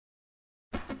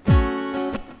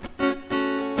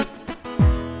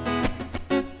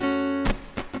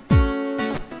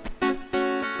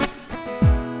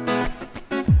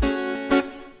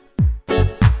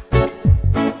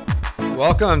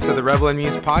Welcome to the Rebel and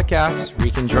Muse podcast, where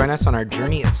you can join us on our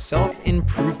journey of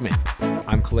self-improvement.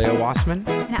 I'm Kaleo Wassman.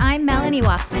 And I'm Melanie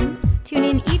Wassman. Tune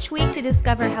in each week to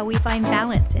discover how we find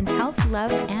balance in health,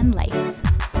 love, and life.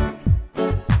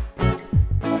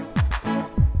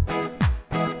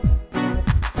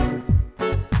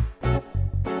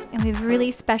 And we have a really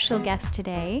special guest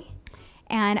today.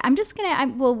 And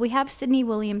we have Sydney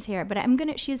Williams here, but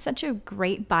she has such a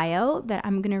great bio that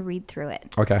I'm going to read through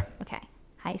it. Okay.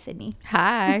 Hi, Sydney.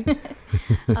 Hi.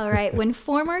 All right. When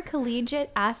former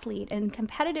collegiate athlete and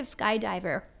competitive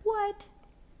skydiver, what?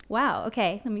 Wow.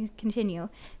 Okay. Let me continue.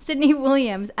 Sydney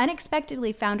Williams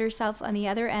unexpectedly found herself on the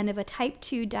other end of a type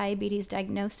 2 diabetes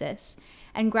diagnosis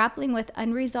and grappling with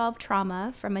unresolved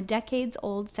trauma from a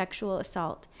decades-old sexual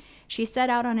assault. She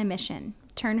set out on a mission,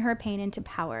 turn her pain into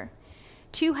power.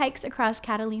 2 hikes across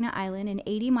Catalina Island, and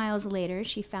 80 miles later,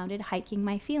 she founded Hiking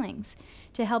My Feelings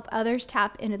to help others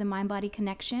tap into the mind-body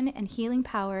connection and healing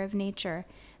power of nature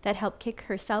that help kick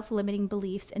her self-limiting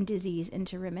beliefs and disease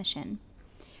into remission.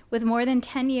 With more than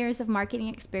 10 years of marketing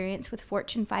experience with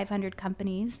Fortune 500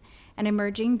 companies and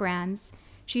emerging brands,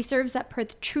 she serves up her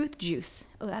truth juice.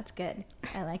 Oh, that's good.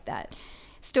 I like that.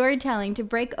 Storytelling to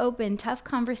break open tough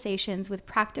conversations with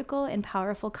practical and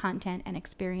powerful content and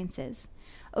experiences.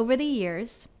 Over the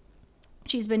years,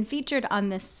 she's been featured on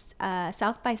this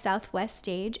South by Southwest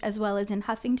stage, as well as in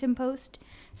Huffington Post,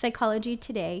 Psychology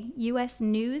Today, U.S.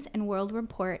 News and World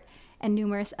Report, and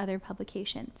numerous other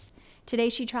publications. Today,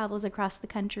 she travels across the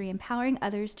country, empowering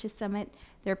others to summit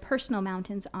their personal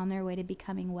mountains on their way to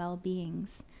becoming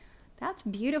well-beings. That's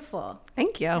beautiful.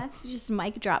 Thank you. That's just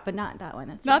mic drop, but not that one.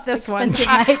 That's not this one. Mic.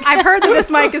 I've heard that this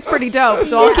mic is pretty dope,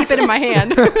 so I'll keep it in my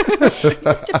hand.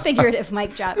 Just a figurative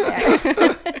mic drop there.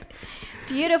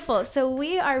 Beautiful. So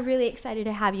we are really excited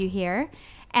to have you here.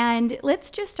 And let's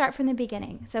just start from the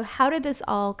beginning. So how did this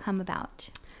all come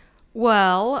about?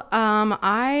 Well,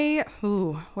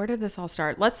 where did this all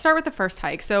start? Let's start with the first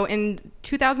hike. So in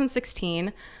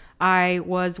 2016, I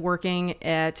was working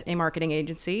at a marketing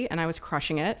agency and I was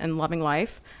crushing it and loving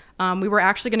life. We were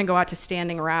actually going to go out to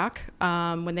Standing Rock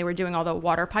when they were doing all the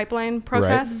water pipeline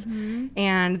protests. Right. Mm-hmm.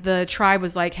 And the tribe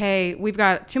was like, hey, we've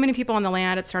got too many people on the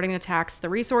land. It's starting to tax the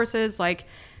resources. Like,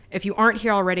 if you aren't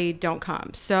here already, don't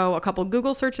come. So a couple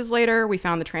Google searches later, we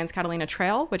found the Trans-Catalina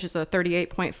Trail, which is a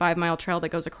 38.5 mile trail that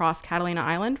goes across Catalina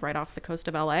Island right off the coast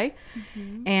of LA.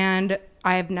 Mm-hmm. And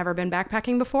I have never been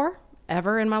backpacking before.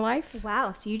 Ever in my life.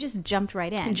 Wow. So you just jumped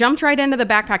right in. Jumped right into the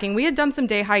backpacking. We had done some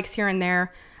day hikes here and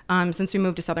there since we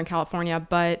moved to Southern California,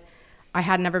 but I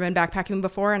had never been backpacking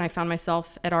before, and I found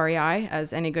myself at REI,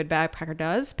 as any good backpacker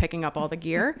does, picking up all the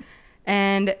gear.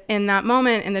 And in that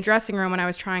moment in the dressing room when I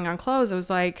was trying on clothes, I was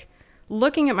like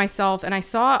looking at myself, and I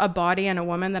saw a body and a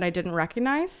woman that I didn't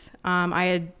recognize. I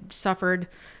had survived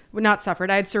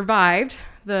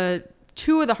the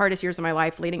 2 of the hardest years of my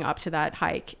life leading up to that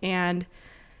hike. And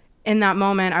in that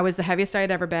moment, I was the heaviest I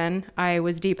had ever been. I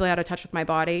was deeply out of touch with my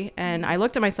body. And I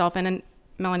looked at myself, and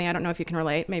Melanie, I don't know if you can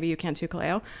relate. Maybe you can too,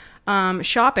 Kaleo.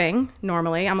 Shopping,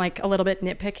 normally, I'm like a little bit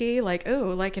nitpicky. Like, oh,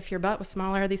 like if your butt was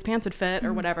smaller, these pants would fit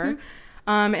or whatever.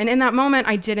 And in that moment,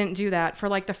 I didn't do that for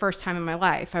like the first time in my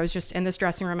life. I was just in this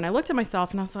dressing room, and I looked at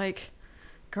myself, and I was like,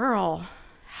 girl,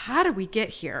 how did we get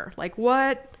here? Like,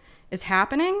 what is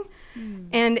happening?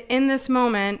 And in this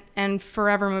moment and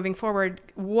forever moving forward,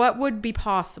 what would be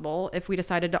possible if we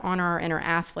decided to honor our inner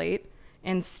athlete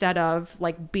instead of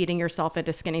like beating yourself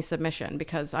into skinny submission?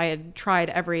 Because I had tried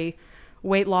every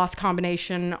weight loss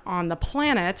combination on the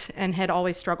planet and had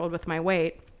always struggled with my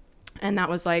weight. And that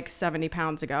was like 70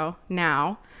 pounds ago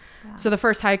now. Wow. So the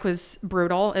first hike was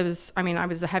brutal. I was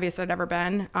the heaviest I'd ever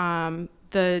been.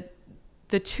 The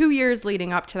 2 years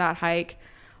leading up to that hike,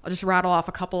 I'll just rattle off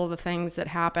a couple of the things that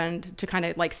happened to kind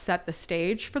of like set the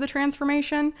stage for the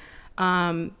transformation.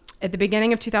 At the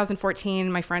beginning of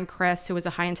 2014, my friend Chris, who was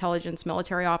a high intelligence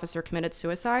military officer, committed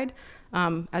suicide.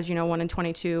 As you know, 1 in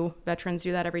 22 veterans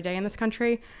do that every day in this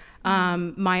country.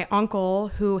 My uncle,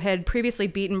 who had previously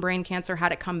beaten brain cancer,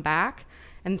 had it come back.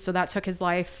 And so that took his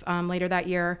life later that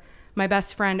year. My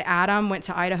best friend Adam went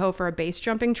to Idaho for a base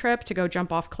jumping trip to go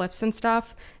jump off cliffs and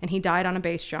stuff. And he died on a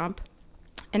base jump.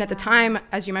 And at the time,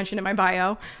 as you mentioned in my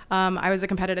bio, I was a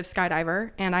competitive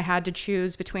skydiver, and I had to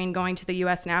choose between going to the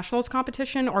U.S. Nationals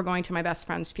competition or going to my best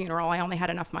friend's funeral. I only had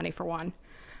enough money for one.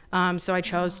 So I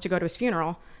chose to go to his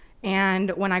funeral.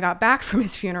 And when I got back from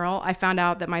his funeral, I found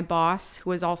out that my boss,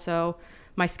 who was also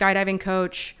my skydiving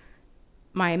coach,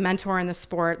 my mentor in the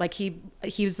sport, like he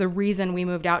was the reason we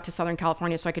moved out to Southern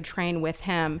California so I could train with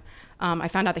him. I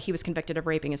found out that he was convicted of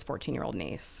raping his 14-year-old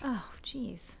niece. Oh,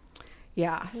 geez.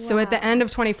 Yeah. Wow. So at the end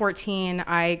of 2014,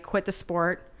 I quit the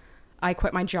sport. I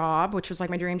quit my job, which was like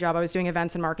my dream job. I was doing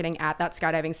events and marketing at that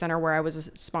skydiving center where I was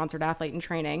a sponsored athlete in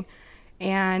training.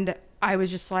 And I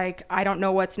was just like, I don't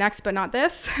know what's next, but not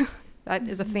this. That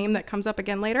is a theme that comes up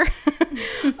again later.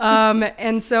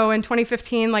 And so in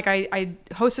 2015, like I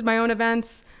hosted my own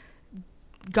events,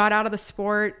 got out of the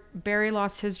sport. Barry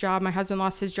lost his job. My husband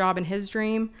lost his job and his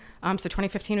dream. So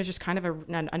 2015 was just kind of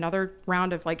another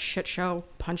round of like shit show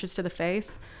punches to the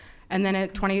face. And then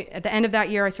at the end of that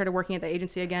year, I started working at the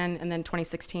agency again. And then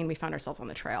 2016, we found ourselves on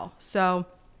the trail. So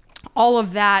all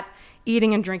of that,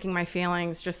 eating and drinking my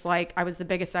feelings, just like I was the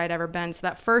biggest I'd ever been. So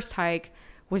that first hike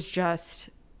was just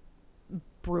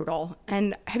brutal.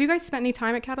 And have you guys spent any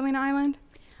time at Catalina Island?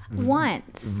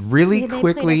 Once. Really They played a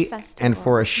quickly festival. and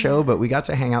for a show, but we got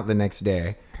to hang out the next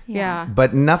day. Yeah.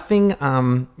 But nothing,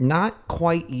 not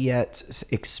quite yet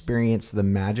experienced the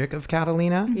magic of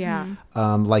Catalina. Yeah.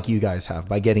 Like you guys have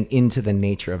by getting into the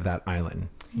nature of that island.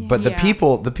 But the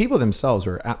people themselves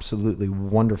were absolutely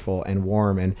wonderful and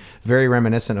warm and very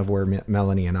reminiscent of where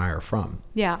Melanie and I are from.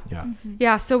 Yeah. Yeah.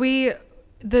 Yeah. So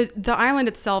the island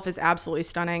itself is absolutely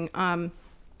stunning.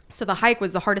 So the hike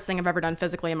was the hardest thing I've ever done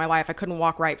physically in my life. I couldn't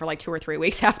walk right for like 2 or 3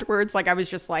 weeks afterwards. Like I was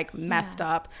just like messed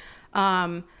up.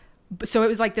 So it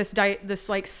was like this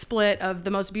like split of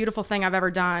the most beautiful thing I've ever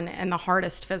done and the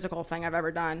hardest physical thing I've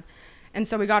ever done. And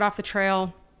so we got off the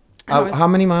trail. How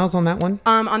many miles on that one?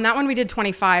 On that one we did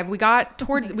 25. We got to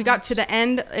the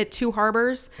end at 2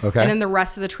 harbors. Okay. And then the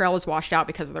rest of the trail was washed out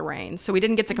because of the rain. So we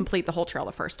didn't get to complete the whole trail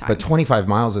the first time. But 25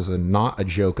 miles is not a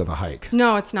joke of a hike.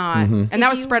 No, it's not. And Did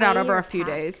that was you spread out weigh over your a few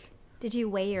pack? days. Did you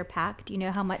weigh your pack? Do you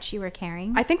know how much you were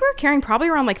carrying? I think we were carrying probably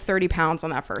around like 30 pounds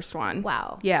on that first one.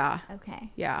 Wow. Yeah.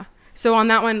 Okay. Yeah. So on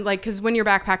that one, like, because when you're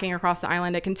backpacking across the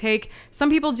island, it can take, some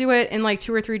people do it in like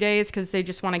 2 or 3 days because they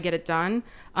just want to get it done.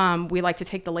 We like to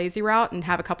take the lazy route and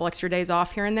have a couple extra days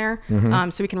off here and there.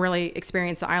 So we can really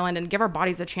experience the island and give our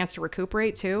bodies a chance to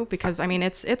recuperate too. Because I mean,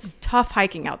 it's tough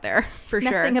hiking out there for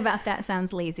sure. Nothing about that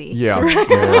sounds lazy. Yeah.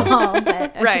 Oh,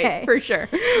 but okay. Right. For sure.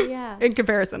 Yeah. In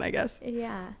comparison, I guess.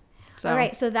 Yeah. So. All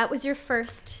right. So that was your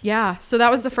first. Yeah. So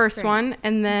that was the first experience. one.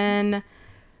 And then,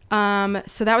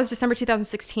 so that was December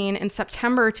 2016. In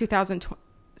September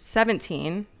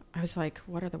 2017, I was like,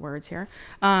 what are the words here?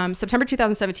 September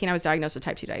 2017, I was diagnosed with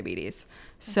type 2 diabetes.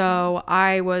 So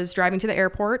I was driving to the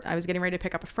airport. I was getting ready to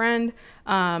pick up a friend.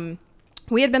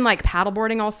 We had been like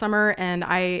paddleboarding all summer, and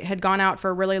I had gone out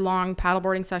for a really long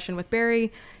paddleboarding session with Barry.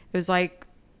 It was like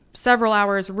several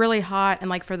hours, really hot. And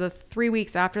like for the 3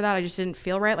 weeks after that, I just didn't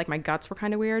feel right. Like my guts were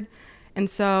kind of weird. And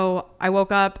so I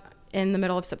woke up in the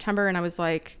middle of September and I was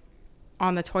like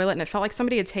on the toilet, and it felt like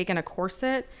somebody had taken a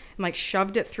corset and like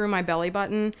shoved it through my belly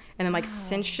button and then like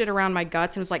cinched it around my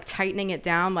guts and was like tightening it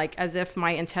down, like as if my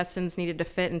intestines needed to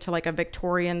fit into like a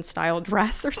Victorian style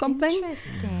dress or something.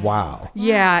 Interesting. Wow.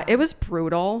 Yeah, it was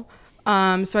brutal.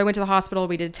 So I went to the hospital,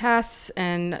 we did tests,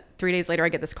 and 3 days later I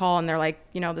get this call and they're like,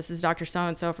 you know, this is Dr.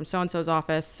 So-and-so from so-and-so's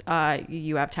office.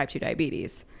 You have type 2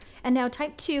 diabetes. And now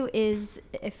type 2 is,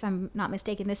 if I'm not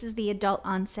mistaken, this is the adult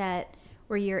onset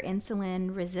where you're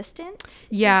insulin resistant?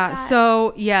 Yeah.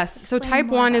 So yes. So Explain type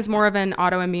more 1 about is more of an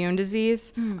autoimmune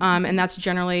disease. And that's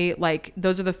generally like,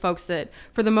 those are the folks that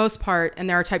for the most part, and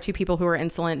there are type 2 people who are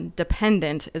insulin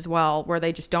dependent as well, where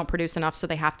they just don't produce enough. So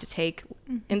they have to take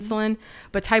insulin.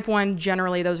 But type 1,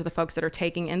 generally, those are the folks that are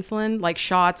taking insulin, like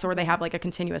shots, or they have like a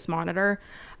continuous monitor.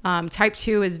 Type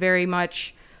 2 is very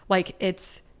much like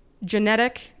it's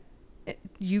genetic.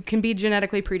 You can be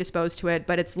genetically predisposed to it,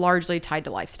 but it's largely tied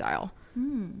to lifestyle.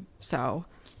 So,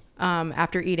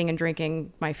 after eating and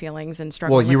drinking my feelings and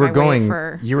struggling Well, you with were my weight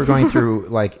for you were going through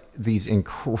like these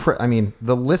I mean,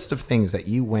 the list of things that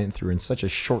you went through in such a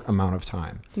short amount of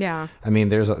time. yeah, I mean,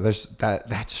 there's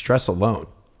that stress alone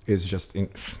is just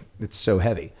it's so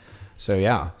heavy. So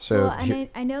yeah. So Well, and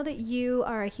I know that you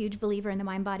are a huge believer in the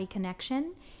mind-body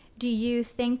connection. Do you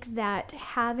think that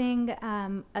having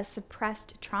a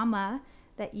suppressed trauma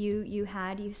that you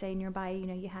had, you say nearby, you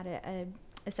know, you had a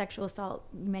sexual assault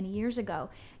many years ago.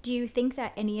 Do you think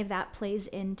that any of that plays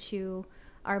into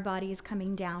our bodies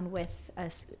coming down with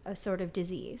a sort of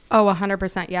disease? Oh,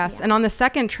 100%. Yes. Yeah. And on the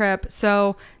second trip,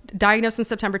 so diagnosed in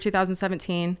September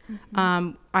 2017,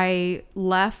 I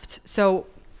left. So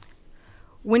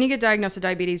when you get diagnosed with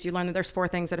diabetes, you learn that there's 4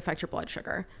 things that affect your blood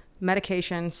sugar: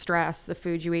 medication, stress, the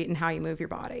food you eat, and how you move your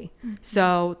body.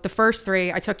 So the first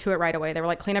 3, I took to it right away. They were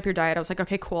like, clean up your diet. I was like,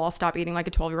 okay, cool. I'll stop eating like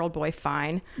a 12-year-old boy.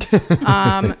 Fine.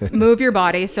 Move your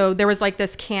body. So there was like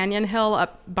this canyon hill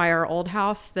up by our old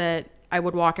house that I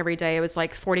would walk every day. It was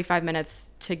like 45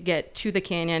 minutes to get to the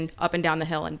canyon, up and down the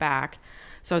hill and back.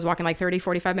 So I was walking like 30,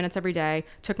 45 minutes every day,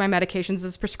 took my medications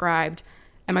as prescribed.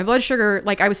 And my blood sugar,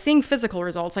 like I was seeing physical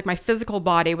results, like my physical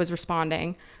body was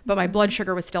responding, but my blood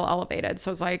sugar was still elevated. So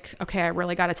I was like, okay, I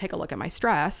really got to take a look at my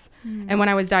stress. And when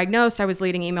I was diagnosed, I was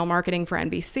leading email marketing for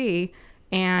NBC,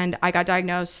 and I got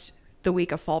diagnosed the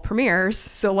week of fall premieres.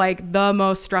 So like the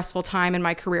most stressful time in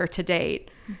my career to date.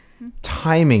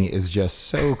 Timing is just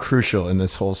so crucial in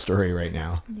this whole story right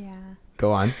now. Yeah.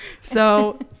 Go on.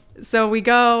 So we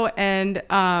go, and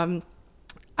I'm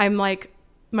like,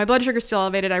 my blood sugar's still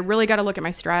elevated. I really got to look at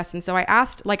my stress. And so I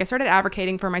started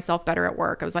advocating for myself better at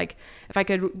work. I was like, if I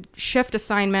could shift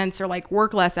assignments or like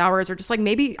work less hours, or just like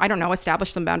maybe, I don't know,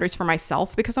 establish some boundaries for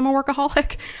myself because I'm a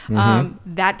workaholic.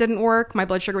 That didn't work. My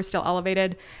blood sugar was still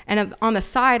elevated. And on the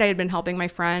side, I had been helping my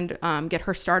friend get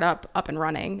her startup up and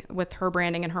running with her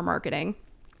branding and her marketing.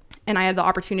 And I had the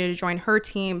opportunity to join her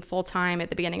team full time at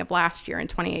the beginning of last year in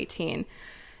 2018.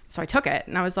 So I took it,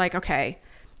 and I was like, okay,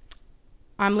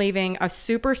 I'm leaving a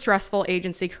super stressful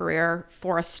agency career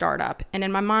for a startup. And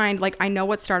in my mind, like, I know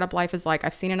what startup life is like.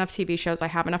 I've seen enough TV shows. I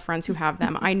have enough friends who have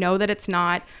them. I know that it's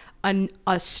not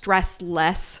a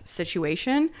stress-less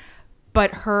situation,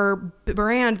 but her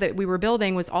brand that we were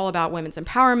building was all about women's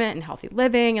empowerment and healthy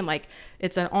living. And like,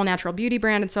 it's an all natural beauty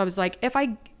brand. And so I was like, if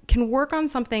I can work on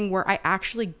something where I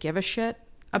actually give a shit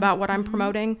about what I'm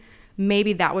promoting,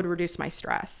 maybe that would reduce my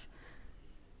stress.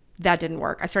 That didn't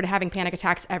work. I started having panic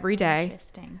attacks every day.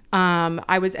 Interesting.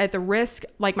 I was at the risk,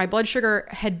 like my blood sugar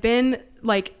had been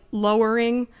like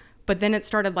lowering, but then it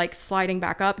started like sliding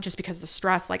back up just because of the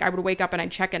stress. Like I would wake up and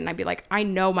I'd check it and I'd be like, I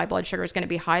know my blood sugar is going to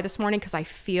be high this morning because I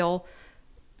feel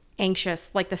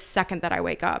anxious like the second that I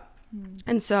wake up.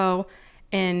 And so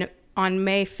on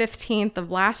May 15th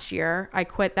of last year, I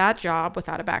quit that job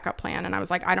without a backup plan. And I was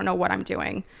like, I don't know what I'm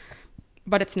doing,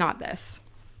 but it's not this.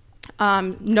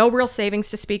 No real savings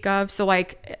to speak of. So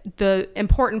like the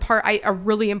important part, a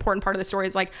really important part of the story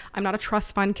is like, I'm not a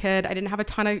trust fund kid. I didn't have a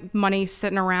ton of money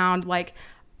sitting around. Like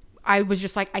I was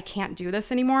just like, I can't do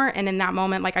this anymore. And in that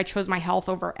moment, like I chose my health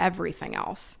over everything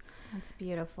else. That's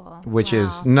beautiful. Which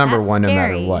is number That's one, scary. no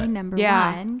matter what. Number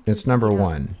Yeah. one. It's number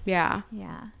one. Yeah.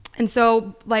 Yeah. And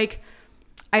so like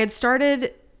I had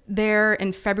started there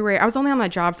in February. I was only on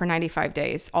that job for 95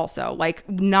 days also, like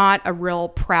not a real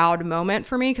proud moment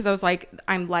for me because I was like,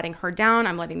 I'm letting her down.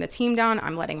 I'm letting the team down.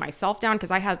 I'm letting myself down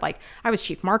because I was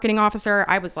chief marketing officer.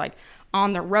 I was like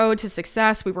on the road to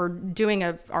success. We were doing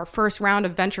our first round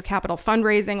of venture capital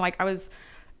fundraising. Like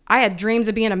I had dreams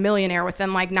of being a millionaire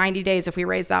within like 90 days if we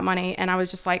raised that money. And I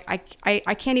was just like,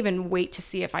 I can't even wait to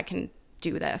see if I can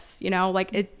do this. You know,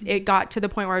 like it got to the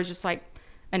point where I was just like,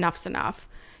 enough's enough.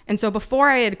 And so before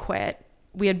I had quit,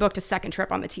 we had booked a second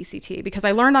trip on the TCT because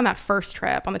I learned on that first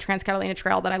trip on the Trans-Catalina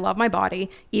Trail that I love my body,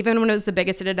 even when it was the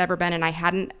biggest it had ever been. And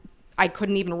I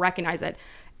couldn't even recognize it.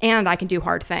 And I can do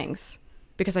hard things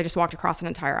because I just walked across an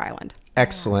entire island.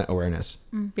 Excellent awareness.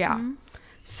 Yeah.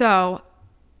 So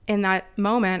in that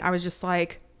moment, I was just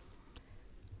like,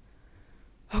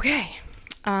 okay,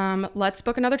 let's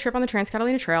book another trip on the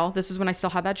Trans-Catalina Trail. This is when I still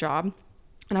had that job.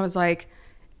 And I was like,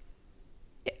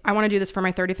 I want to do this for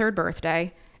my 33rd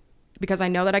birthday because I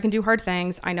know that I can do hard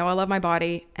things. I know I love my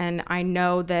body, and I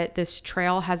know that this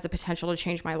trail has the potential to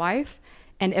change my life.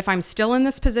 And if I'm still in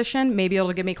this position, maybe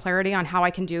it'll give me clarity on how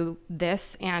I can do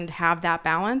this and have that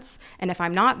balance. And if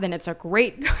I'm not, then it's a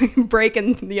great break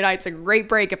in the United States. It's a great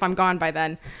break if I'm gone by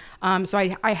then. So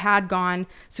I had gone.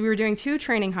 So we were doing 2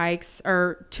 weeks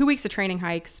of training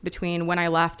hikes between when I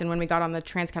left and when we got on the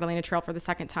Trans-Catalina Trail for the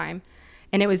second time.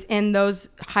 And it was in those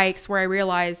hikes where I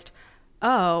realized,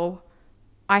 oh,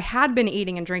 I had been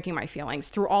eating and drinking my feelings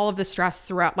through all of the stress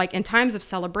throughout, like in times of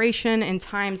celebration, in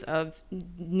times of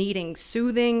needing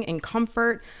soothing and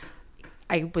comfort.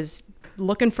 I was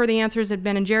looking for the answers at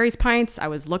Ben and Jerry's pints. I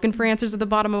was looking for answers at the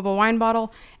bottom of a wine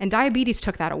bottle, and diabetes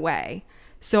took that away.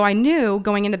 So I knew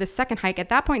going into the second hike, at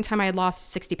that point in time, I had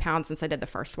lost 60 pounds since I did the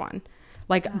first one.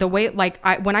 Like the way, like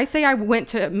when I say I went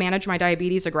to manage my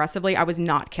diabetes aggressively, I was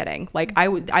not kidding. Like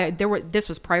this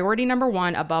was priority number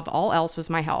one above all else was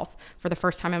my health for the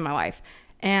first time in my life.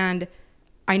 And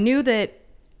I knew that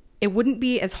it wouldn't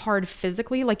be as hard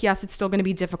physically. Like, yes, it's still going to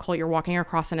be difficult. You're walking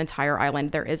across an entire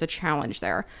island. There is a challenge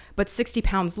there, but 60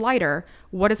 pounds lighter,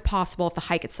 what is possible if the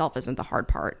hike itself isn't the hard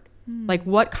part? Like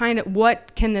what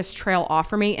can this trail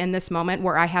offer me in this moment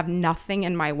where I have nothing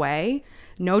in my way,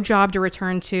 no job to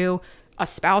return to, a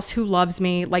spouse who loves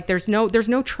me? Like there's no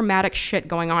traumatic shit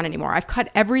going on anymore. I've cut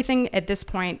everything at this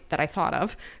point that I thought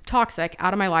of toxic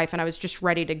out of my life, and I was just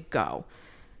ready to go.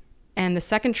 And the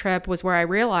second trip was where I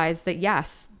realized that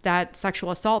yes, that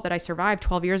sexual assault that I survived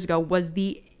 12 years ago was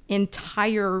the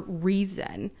entire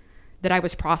reason that I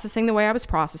was processing the way I was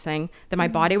processing, that my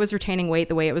body was retaining weight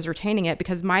the way it was retaining it,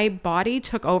 because my body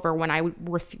took over when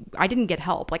I didn't get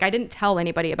help. Like I didn't tell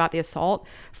anybody about the assault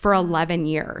for 11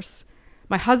 years.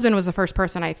 My husband was the first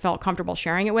person I felt comfortable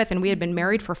sharing it with, and we had been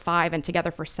married for 5 and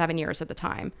together for 7 years at the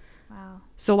time. Wow.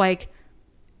 So like,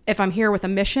 if I'm here with a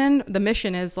mission, the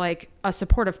mission is like a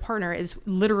supportive partner is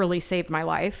literally saved my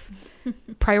life.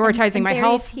 Prioritizing and my Barry's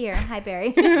health. here. Hi,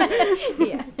 Barry.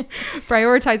 Yeah.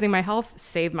 Prioritizing my health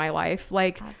saved my life.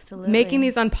 Like Absolutely. making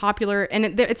these unpopular,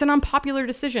 and it's an unpopular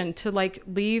decision to like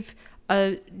leave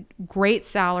a great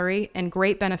salary and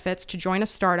great benefits to join a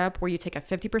startup where you take a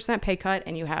 50% pay cut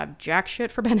and you have jack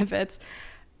shit for benefits.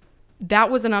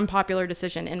 That was an unpopular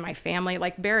decision in my family.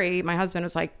 Like Barry, my husband,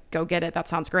 was like, go get it. That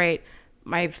sounds great.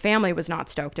 My family was not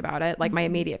stoked about it, like my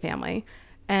immediate family.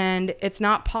 And it's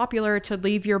not popular to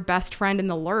leave your best friend in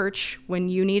the lurch when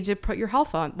you need to put your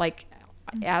health on, like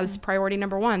as priority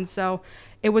number 1. So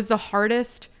it was the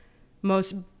hardest,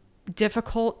 most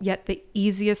difficult, yet the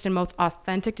easiest and most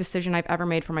authentic decision I've ever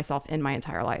made for myself in my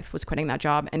entire life, was quitting that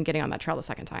job and getting on that trail the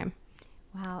second time.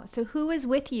 Wow. So who was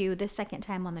with you the second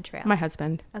time on the trail? My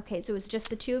husband. Okay. So it was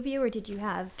just the two of you, or did you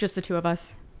have? Just the two of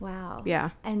us. Wow. Yeah.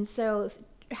 And so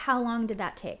how long did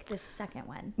that take, this second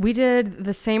one? We did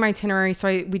the same itinerary. So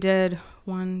we did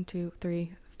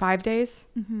 5 days,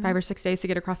 5 or 6 days to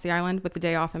get across the island with the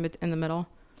day off in the middle.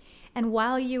 And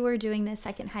while you were doing this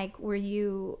second hike, were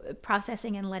you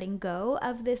processing and letting go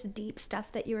of this deep stuff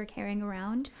that you were carrying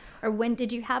around? Or when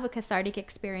did you have a cathartic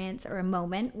experience or a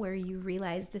moment where you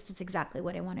realized this is exactly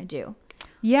what I want to do?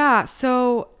 Yeah.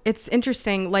 So it's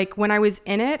interesting. Like when I was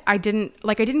in it, I didn't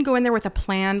go in there with a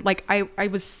plan. Like I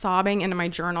was sobbing into my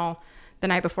journal the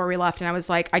night before we left, and I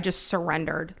was like, I just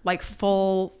surrendered, like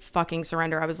full fucking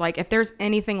surrender. I was like, if there's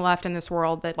anything left in this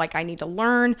world that like I need to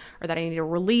learn or that I need to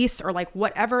release or like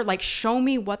whatever, like show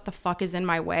me what the fuck is in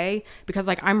my way, because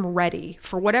like I'm ready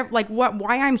for whatever, like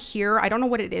why I'm here. I don't know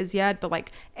what it is yet, but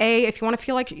like A, if you want to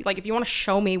feel like if you want to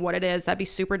show me what it is, that'd be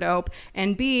super dope.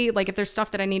 And B, like if there's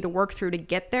stuff that I need to work through to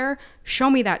get there,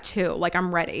 show me that too. Like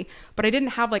I'm ready. But I didn't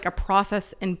have like a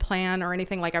process and plan or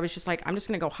anything. Like I was just like, I'm just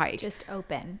going to go hike. Just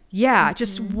open. Yeah.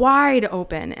 Just wide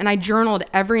open. And I journaled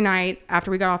every night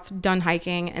after we got done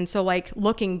hiking. And so like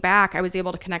looking back, I was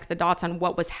able to connect the dots on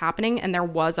what was happening. And there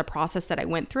was a process that I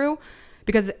went through,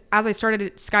 because as I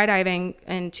started skydiving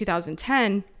in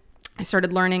 2010, I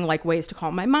started learning like ways to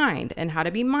calm my mind and how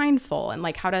to be mindful, and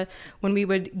like how to, when we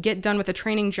would get done with a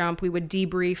training jump, we would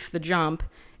debrief the jump.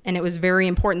 And it was very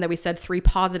important that we said 3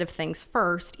 positive things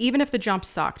first, even if the jump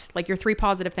sucked. Like your 3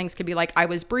 positive things could be like, I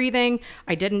was breathing,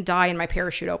 I didn't die, and my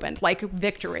parachute opened. Like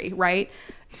victory, right?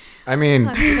 I mean,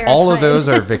 all of those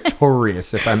are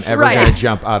victorious if I'm ever going to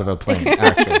jump out of a plane,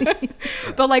 actually.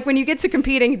 But like when you get to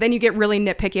competing, then you get really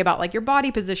nitpicky about like your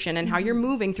body position and how you're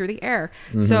moving through the air.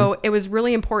 So it was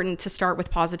really important to start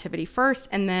with positivity first.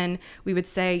 And then we would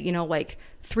say, you know, like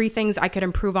 3 things I could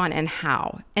improve on and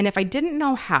how. And if I didn't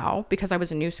know how, because I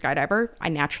was a new skydiver, I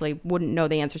naturally wouldn't know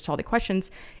the answers to all the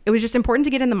questions. It was just important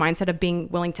to get in the mindset of being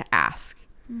willing to ask.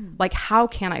 Like, how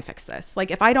can I fix this? Like,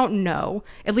 if I don't know,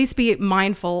 at least be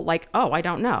mindful, like, oh, I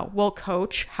don't know. Well,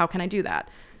 coach, how can I do that?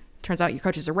 Turns out your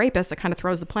coach is a rapist. That kind of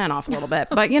throws the plan off a little bit,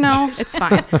 but you know, it's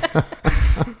fine.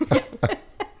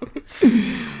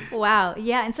 Wow.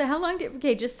 Yeah. And so how long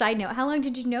just side note, how long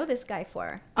did you know this guy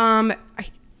for?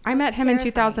 I met him in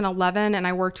 2011, and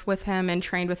I worked with him and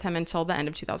trained with him until the end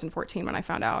of 2014 when I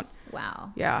found out.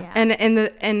 Wow. Yeah.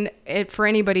 And it, for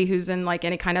anybody who's in like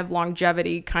any kind of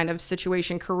longevity kind of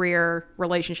situation, career,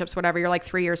 relationships, whatever, you're like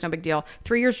 3 years, no big deal.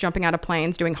 3 years jumping out of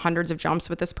planes, doing hundreds of jumps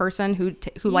with this person who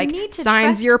like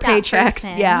signs your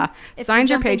paychecks. Yeah. Signs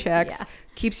your paychecks,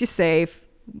 keeps you safe,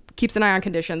 keeps an eye on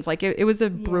conditions. Like it was a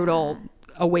brutal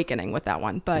awakening with that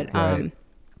one. But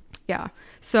yeah.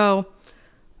 So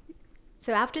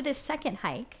after this second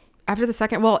hike. After the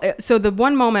second, so the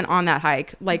one moment on that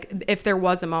hike, like if there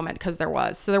was a moment, because there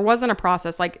was, so there wasn't a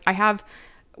process. Like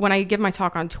when I give my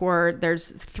talk on tour,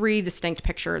 there's 3 distinct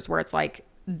pictures where it's like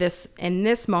this, in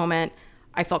this moment,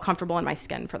 I felt comfortable in my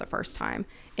skin for the first time.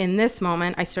 In this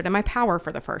moment, I stood in my power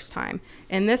for the first time.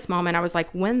 In this moment, I was like,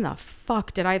 when the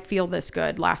fuck did I feel this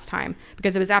good last time?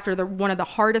 Because it was after one of the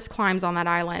hardest climbs on that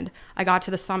island. I got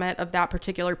to the summit of that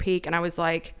particular peak, and I was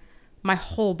like, my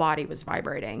whole body was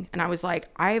vibrating. And I was like,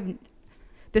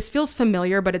 this feels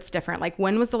familiar, but it's different. Like,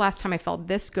 when was the last time I felt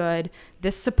this good,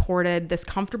 this supported, this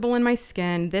comfortable in my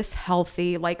skin, this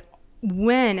healthy? Like,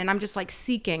 when? And I'm just like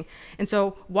seeking. And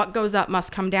so what goes up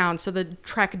must come down. So the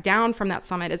trek down from that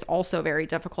summit is also very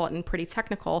difficult and pretty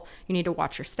technical. You need to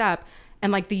watch your step.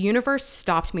 And like the universe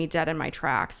stopped me dead in my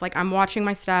tracks. Like I'm watching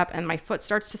my step and my foot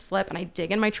starts to slip and I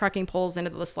dig in my trekking poles into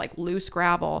this like loose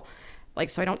gravel, like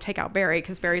so I don't take out Barry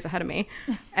because Barry's ahead of me.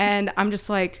 And I'm just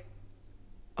like,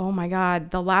 oh my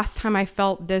God, the last time I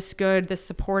felt this good, this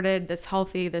supported, this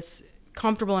healthy, this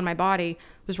comfortable in my body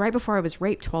was right before I was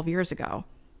raped 12 years ago.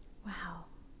 Wow.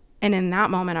 And in that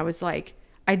moment, I was like,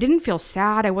 I didn't feel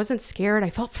sad. I wasn't scared.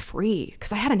 I felt free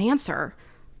because I had an answer.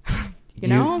 You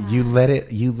know, you would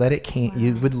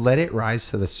let it rise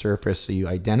to the surface. So you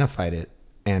identified it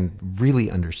and really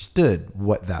understood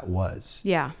what that was.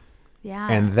 Yeah. Yeah.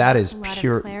 And that is a lot of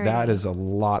pure, clarity. that is a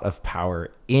lot of power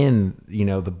in,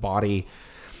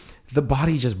 the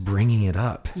body just bringing it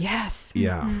up. Yes.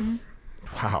 Yeah. Mm-hmm.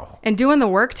 Wow. And doing the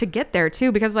work to get there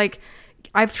too, because like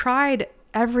I've tried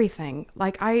everything.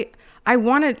 Like I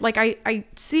wanted, like I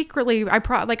secretly,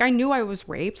 I knew I was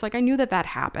raped. Like I knew that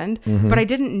happened, but I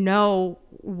didn't know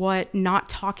what not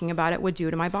talking about it would do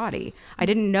to my body. I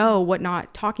didn't know what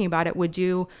not talking about it would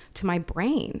do to my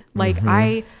brain. Like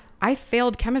I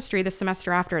failed chemistry the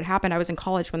semester after it happened. I was in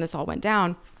college when this all went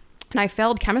down, and I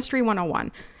failed chemistry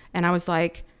 101. And I was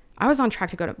like, I was on track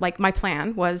to go to, like, my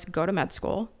plan was go to med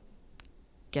school,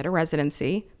 get a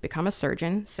residency, become a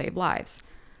surgeon, save lives.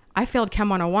 I failed Chem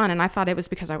 101 and I thought it was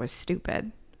because I was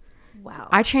stupid. Wow.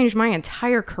 I changed my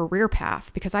entire career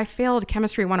path because I failed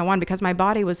Chemistry 101 because my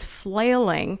body was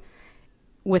flailing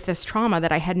with this trauma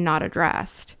that I had not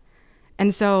addressed.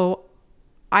 And so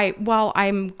while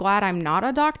I'm glad I'm not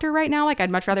a doctor right now, like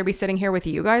I'd much rather be sitting here with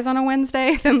you guys on a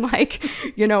Wednesday than like,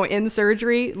 in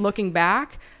surgery. Looking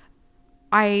back,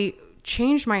 I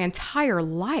changed my entire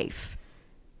life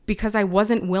because I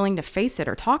wasn't willing to face it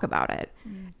or talk about it.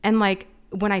 And like,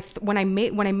 when I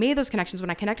made those connections, when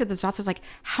I connected those dots, I was like,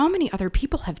 how many other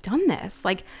people have done this?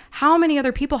 Like, how many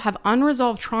other people have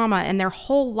unresolved trauma and their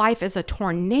whole life is a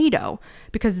tornado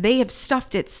because they have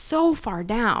stuffed it so far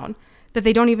down that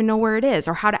they don't even know where it is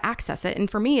or how to access it. And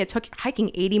for me, it took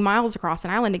hiking 80 miles across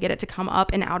an island to get it to come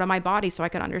up and out of my body so I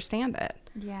could understand it.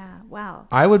 Yeah. Wow.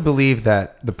 I would believe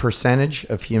that the percentage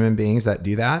of human beings that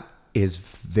do that is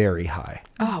very high.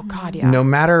 Oh God, yeah. No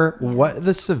matter what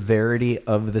the severity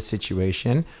of the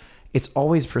situation, it's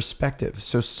always perspective.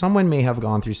 So someone may have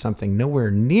gone through something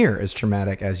nowhere near as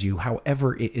traumatic as you.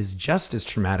 However, it is just as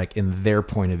traumatic in their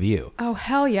point of view. Oh,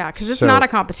 hell yeah. Because it's not a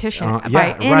competition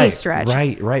by any right, stretch.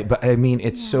 Right. But I mean,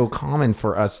 it's so common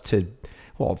for us to,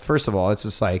 well, first of all, it's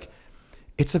just like,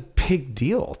 it's a big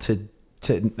deal to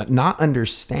not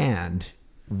understand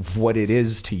what it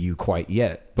is to you quite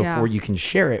yet before you can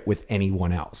share it with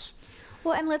anyone else.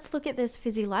 Well, and let's look at this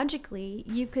physiologically.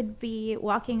 You could be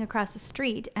walking across the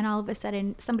street and all of a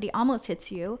sudden somebody almost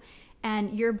hits you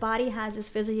and your body has this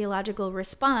physiological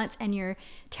response and you're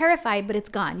terrified, but it's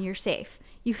gone. You're safe.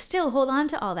 You still hold on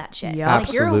to all that shit. Yeah.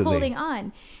 Like you're Absolutely. holding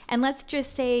on. And let's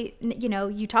just say,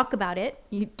 you talk about it.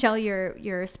 You tell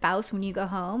your spouse when you go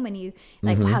home and you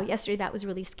like, wow, yesterday that was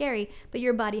really scary, but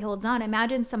your body holds on.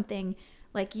 Imagine something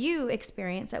like you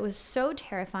experienced that was so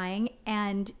terrifying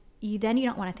and you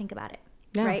don't want to think about it.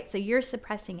 Yeah. Right. So you're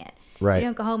suppressing it. Right. You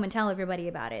don't go home and tell everybody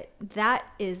about it.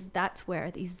 That's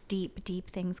where these deep, deep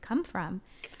things come from.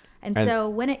 And so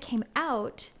when it came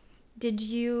out, did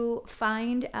you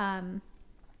find,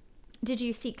 did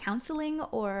you seek counseling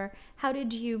or how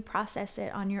did you process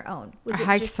it on your own? Was I it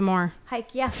hiked just some more.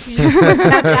 Yeah. You just went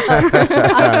back out.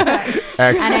 Awesome.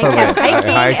 Excellent. And I kept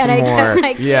hiking and I kept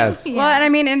hiking. Yes. Yeah. Well, and I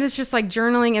mean, and it's just like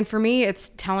journaling. And for me, it's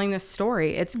telling this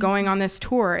story. It's going on this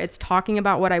tour. It's talking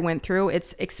about what I went through.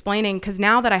 It's explaining. Because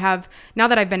now that I've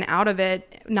been out of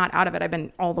it, not out of it, I've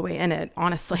been all the way in it,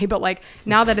 honestly. But like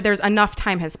now that there's enough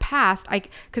time has passed,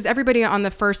 because everybody on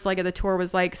the first leg of the tour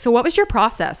was like, so what was your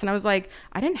process? And I was like,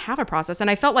 I didn't have a process.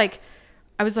 And I felt like,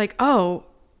 I was like, oh,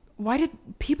 why did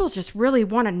people just really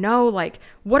want to know, like,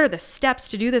 what are the steps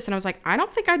to do this? And I was like, I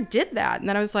don't think I did that. And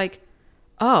then I was like,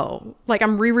 oh, like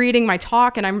I'm rereading my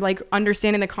talk and I'm like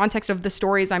understanding the context of the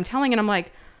stories I'm telling. And I'm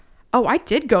like, oh, I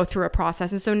did go through a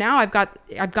process. And so now I've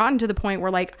gotten to the point where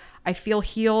like, I feel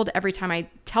healed every time I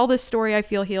tell this story. I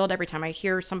feel healed every time I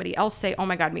hear somebody else say, oh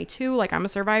my God, me too. Like I'm a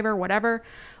survivor, whatever.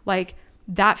 Like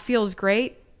that feels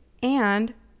great.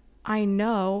 And I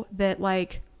know that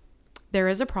like, there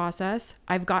is a process.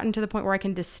 I've gotten to the point where I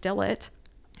can distill it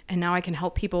and now I can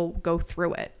help people go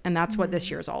through it. And that's what this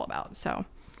year is all about. So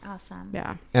Awesome.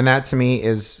 yeah. And that to me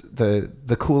is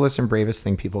the coolest and bravest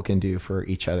thing people can do for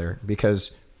each other.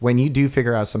 Because when you do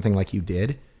figure out something like you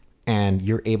did and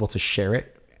you're able to share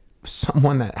it,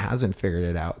 someone that hasn't figured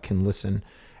it out can listen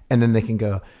and then they can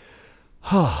go,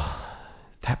 oh,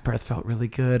 that breath felt really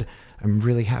good. I'm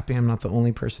really happy I'm not the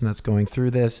only person that's going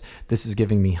through this. This is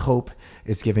giving me hope.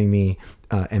 It's giving me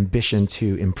ambition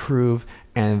to improve.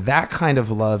 And that kind of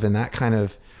love and that kind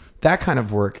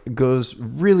of work goes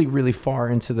really, really far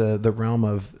into the realm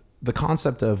of the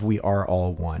concept of we are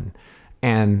all one.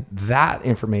 And that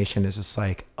information is just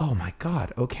like, oh my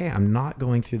God, okay, I'm not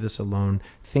going through this alone.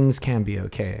 Things can be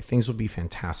okay. Things will be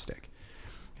fantastic.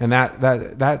 And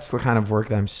that's the kind of work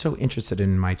that I'm so interested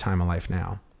in my time of life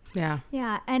now. Yeah.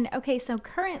 Yeah. And okay, so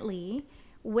currently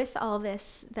with all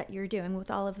this that you're doing, with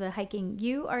all of the hiking,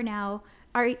 you are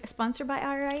sponsored by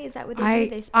REI? Is that what they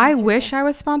do? I wish I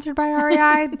was sponsored by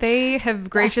REI. They have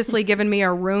graciously given me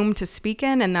a room to speak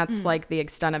in, and that's like the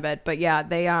extent of it. But yeah,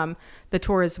 they the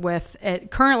tour is with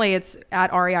it. Currently it's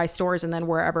at REI stores, and then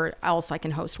wherever else I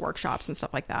can host workshops and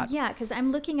stuff like that. Yeah, because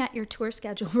I'm looking at your tour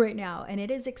schedule right now, and it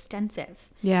is extensive.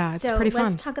 Yeah, it's pretty fun. So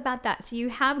let's talk about that. So you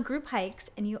have group hikes,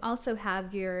 and you also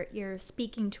have your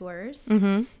speaking tours.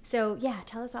 So yeah,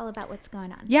 tell us all about what's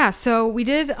going on. Yeah, so we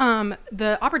did,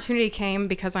 the opportunity came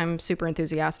because I'm super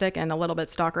enthusiastic and a little bit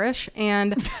stalkerish,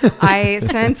 and I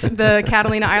sent the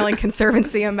Catalina Island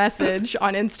Conservancy a message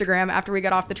on Instagram after we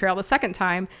got off the trail the second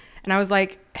time, and I was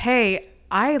like, hey,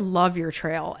 I love your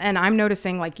trail, and I'm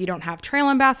noticing like you don't have trail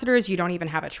ambassadors, you don't even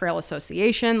have a trail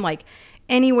association, like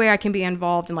any way I can be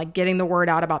involved in like getting the word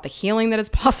out about the healing that is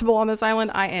possible on this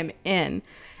island, I am in.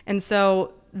 And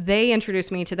so they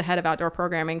introduced me to the head of outdoor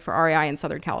programming for REI in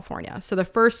Southern California. So the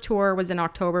first tour was in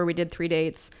October. We did 3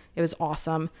 dates. It was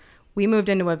awesome. We moved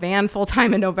into a van full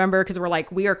time in November because we're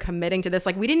like, we are committing to this.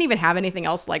 Like, we didn't even have anything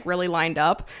else like really lined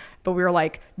up, but we were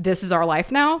like, this is our life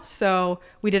now. So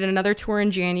we did another tour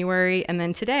in January. And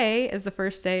then today is the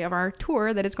first day of our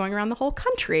tour that is going around the whole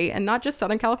country and not just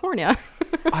Southern California.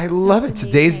 I love it.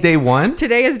 Today's day one.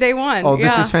 Today is day one. Oh,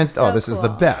 this is fantastic. So this is the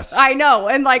cool. best. I know.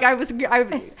 And like,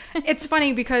 it's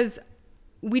funny because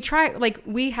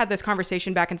we had this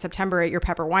conversation back in September at your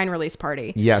Pepper wine release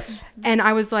party. Yes. And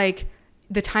I was like,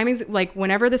 the timing's like,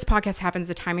 whenever this podcast happens,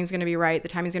 the timing's going to be right. The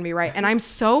timing's going to be right. And I'm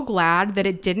so glad that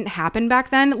it didn't happen back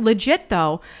then. Legit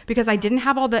though, because I didn't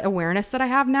have all the awareness that I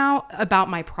have now about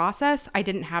my process. I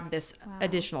didn't have this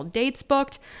additional dates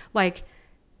booked. Like,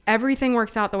 everything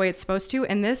works out the way it's supposed to.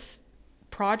 And this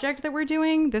project that we're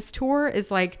doing, this tour,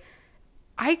 is like,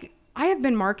 I have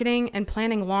been marketing and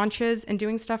planning launches and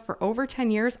doing stuff for over 10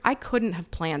 years. I couldn't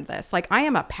have planned this. Like, I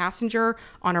am a passenger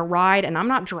on a ride and I'm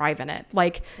not driving it.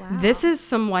 Like, This is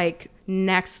some like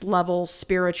next level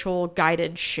spiritual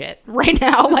guided shit right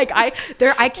now. Like, I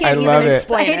can't even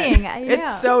explain it. Yeah.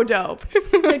 It's so dope.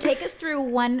 So take us through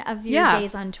one of your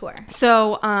days on tour.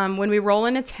 So when we roll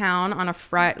into town on a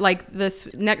Friday, like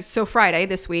Friday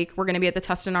this week, we're going to be at the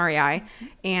Tustin REI,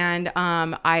 and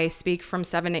I speak from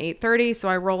 7 to 8:30. So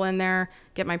I roll in there,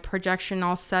 get my projection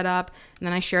all set up, and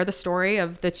then I share the story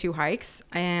of the 2 hikes,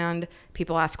 and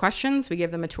people ask questions. We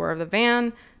give them a tour of the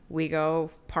van. We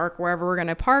go park wherever we're going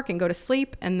to park and go to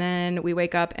sleep. And then we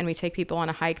wake up and we take people on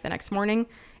a hike the next morning.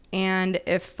 And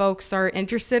if folks are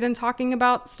interested in talking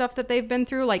about stuff that they've been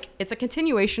through, like, it's a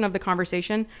continuation of the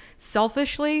conversation.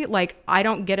 Selfishly, like, I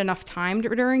don't get enough time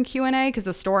during Q&A because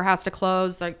the store has to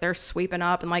close. Like, they're sweeping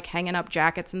up and like hanging up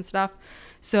jackets and stuff.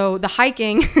 So the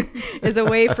hiking is a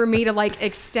way for me to like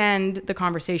extend the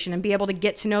conversation and be able to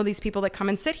get to know these people that come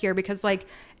and sit here, because like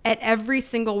at every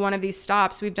single one of these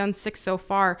stops, we've done 6 so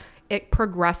far, it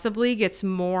progressively gets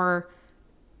more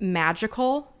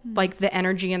magical, like the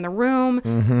energy in the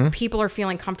room. People are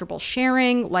feeling comfortable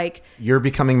sharing. Like, you're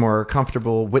becoming more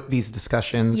comfortable with these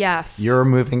discussions. Yes. You're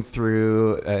moving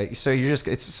through. So it's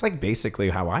just like basically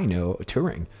how I know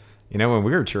touring. You know, when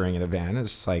we were touring in a van,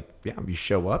 it's like, yeah, you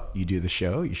show up, you do the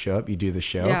show, you show up, you do the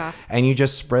show, and you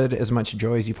just spread as much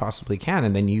joy as you possibly can.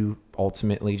 And then you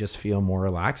ultimately just feel more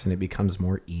relaxed and it becomes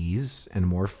more ease and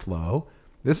more flow.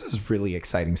 This is really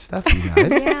exciting stuff, you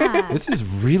guys. This is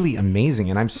really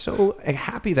amazing. And I'm so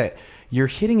happy that you're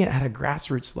hitting it at a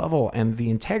grassroots level and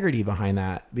the integrity behind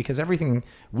that, because everything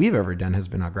we've ever done has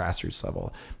been on a grassroots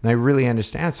level. And I really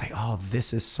understand. It's like, oh,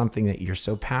 this is something that you're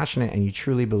so passionate and you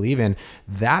truly believe in.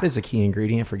 That is a key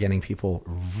ingredient for getting people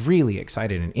really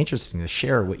excited and interested to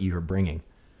share what you're bringing.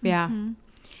 Yeah.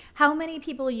 How many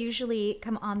people usually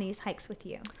come on these hikes with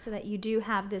you, so that you do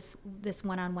have this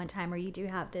one-on-one time, or you do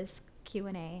have this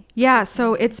Q&A? Yeah,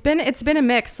 so it's been a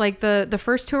mix. Like the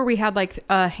first tour, we had like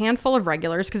a handful of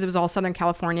regulars because it was all Southern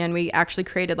California, and we actually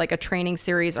created like a training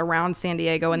series around San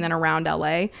Diego and then around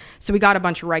LA. So we got a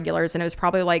bunch of regulars, and it was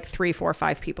probably like 3, 4,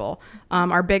 5 people.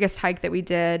 Our biggest hike that we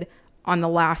did on the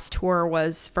last tour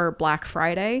was for Black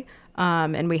Friday.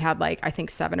 And we had like, I think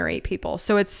 7 or 8 people.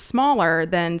 So it's smaller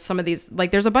than some of these,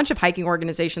 like there's a bunch of hiking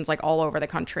organizations like all over the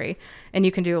country, and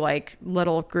you can do like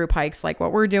little group hikes like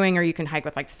what we're doing, or you can hike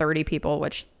with like 30 people,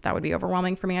 which that would be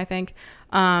overwhelming for me, I think.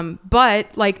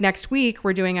 But like next week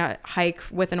we're doing a hike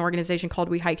with an organization called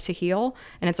We Hike to Heal.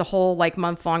 And it's a whole like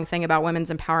month-long thing about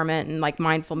women's empowerment and like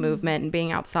mindful movement and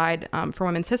being outside for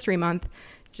Women's History Month.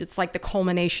 It's like the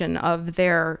culmination of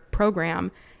their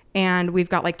program. And we've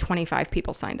got like 25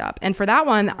 people signed up. And for that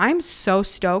one, I'm so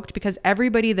stoked because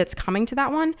everybody that's coming to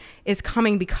that one is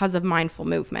coming because of mindful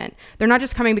movement. They're not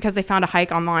just coming because they found a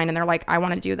hike online and they're like, I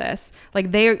want to do this.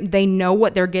 Like they know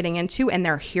what they're getting into and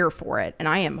they're here for it. And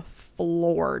I am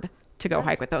floored to go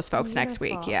hike with those folks next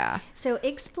week. Yeah. So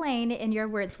explain in your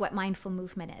words what mindful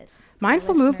movement is.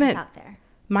 Mindful movement out there.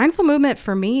 Mindful movement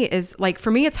for me is like,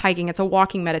 for me, it's hiking. It's a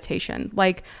walking meditation.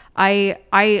 Like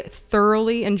I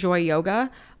thoroughly enjoy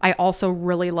yoga. I also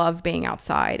really love being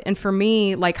outside. And for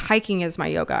me, like hiking is my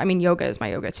yoga. I mean, yoga is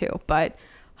my yoga too, but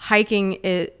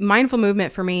mindful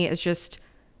movement for me is just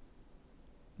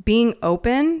being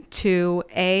open to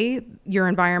A, your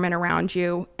environment around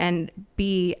you, and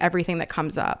B, everything that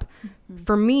comes up. Mm-hmm.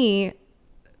 For me,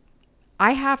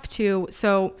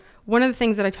 so one of the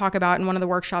things that I talk about in one of the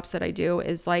workshops that I do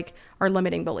is like our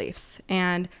limiting beliefs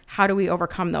and how do we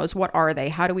overcome those? What are they?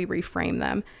 How do we reframe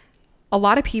them? A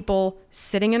lot of people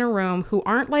sitting in a room who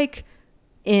aren't like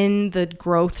in the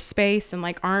growth space and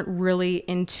like aren't really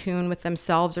in tune with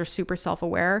themselves or super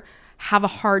self-aware have a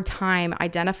hard time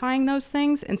identifying those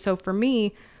things. And so for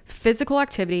me, physical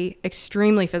activity,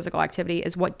 extremely physical activity,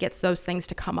 is what gets those things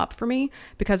to come up for me.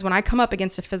 Because when I come up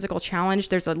against a physical challenge,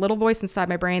 there's a little voice inside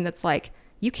my brain that's like,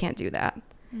 you can't do that.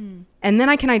 And then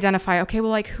I can identify, okay, well,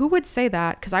 like who would say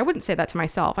that? Because I wouldn't say that to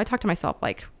myself. I talk to myself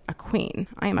like a queen.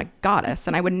 I am a goddess,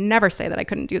 and I would never say that I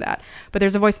couldn't do that. But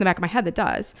there's a voice in the back of my head that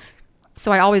does.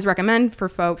 So I always recommend for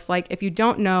folks, like if you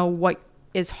don't know what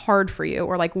is hard for you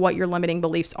or like what your limiting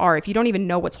beliefs are, if you don't even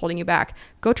know what's holding you back,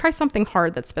 go try something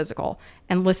hard that's physical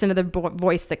and listen to the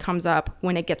voice that comes up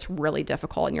when it gets really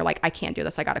difficult and you're like, I can't do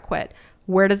this, I gotta quit.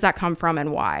 Where does that come from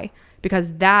and why?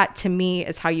 Because that to me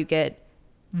is how you get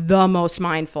the most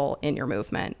mindful in your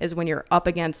movement, is when you're up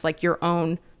against like your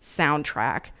own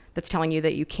soundtrack that's telling you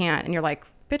that you can't, and you're like,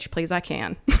 bitch, please, I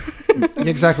can.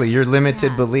 Exactly. Your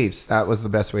limited beliefs. That was the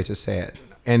best way to say it.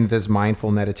 And this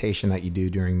mindful meditation that you do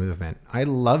during movement. I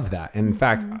love that. And in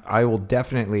fact, I will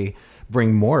definitely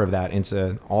bring more of that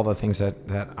into all the things that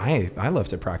I love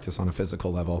to practice on a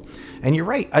physical level. And you're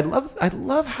right. I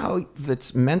love how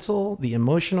that's mental, the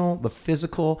emotional, the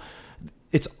physical,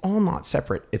 it's all not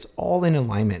separate. It's all in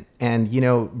alignment. And, you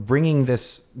know, bringing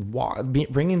these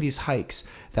hikes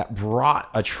that brought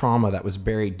a trauma that was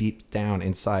buried deep down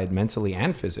inside mentally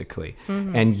and physically,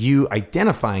 and you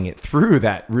identifying it through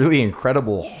that really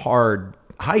incredible hard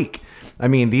hike. I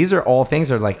mean, these are all things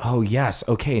that are like, oh yes,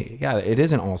 okay, yeah, it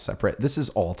isn't all separate. This is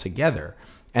all together.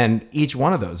 And each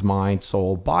one of those, mind,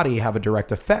 soul, body, have a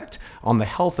direct effect on the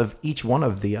health of each one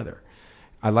of the other.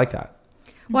 I like that.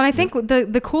 Well, I think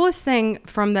the coolest thing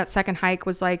from that second hike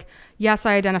was like, yes,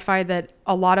 I identified that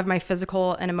a lot of my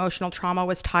physical and emotional trauma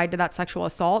was tied to that sexual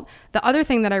assault. The other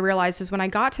thing that I realized is when I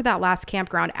got to that last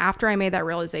campground, after I made that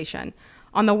realization,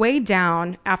 on the way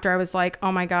down, after I was like,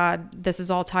 oh my God, this is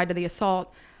all tied to the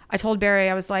assault, I told Barry,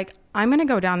 I was like, I'm going to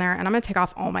go down there and I'm going to take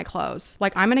off all my clothes.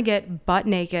 Like, I'm going to get butt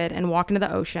naked and walk into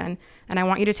the ocean. And I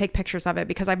want you to take pictures of it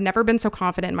because I've never been so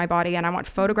confident in my body. And I want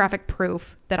photographic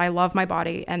proof that I love my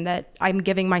body and that I'm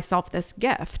giving myself this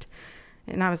gift.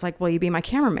 And I was like, will you be my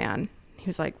cameraman? He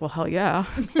was like, well, hell yeah.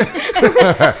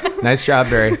 Nice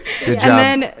job, Barry. Good job.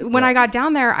 And then when I got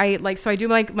down there, I do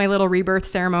like my little rebirth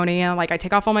ceremony, and like I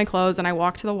take off all my clothes and I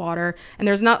walk to the water, and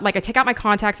there's not like, I take out my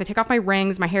contacts, I take off my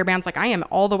rings, my hairbands, like I am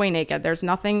all the way naked. There's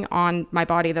nothing on my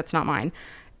body that's not mine.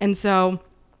 And so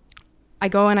I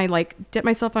go and I like dip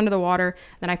myself under the water,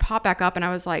 then I pop back up and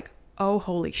I was like, oh,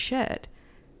 holy shit.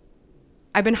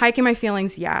 I've been hiking my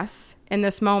feelings, yes. In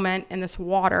this moment, in this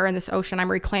water, in this ocean,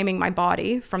 I'm reclaiming my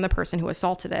body from the person who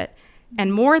assaulted it.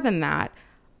 And more than that,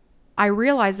 I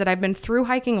realized that I've been through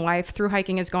hiking life. Through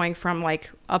hiking is going from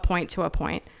like a point to a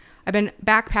point. I've been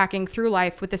backpacking through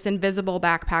life with this invisible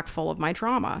backpack full of my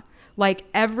trauma. Like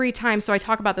every time, so I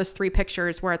talk about those 3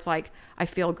 pictures where it's like, I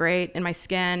feel great in my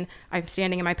skin. I'm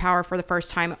standing in my power for the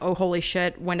first time. Oh, holy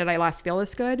shit. When did I last feel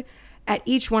this good? At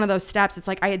each one of those steps, it's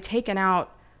like I had taken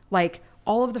out like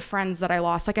all of the friends that I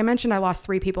lost. Like I mentioned, I lost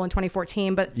 3 people in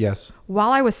 2014, but yes, while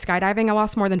I was skydiving, I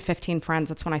lost more than 15 friends.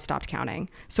 That's when I stopped counting.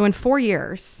 So in 4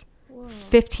 years,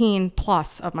 15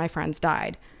 plus of my friends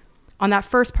died. on that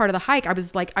first part of the hike, I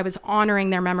was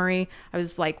honoring their memory. I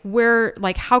was like,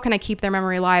 how can I keep their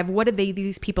memory alive? What did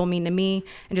these people mean to me?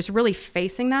 And just really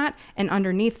facing that. And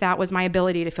underneath that was my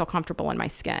ability to feel comfortable in my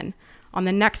skin. On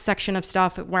the next section of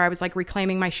stuff where I was like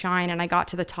reclaiming my shine, and I got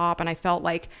to the top and I felt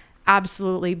like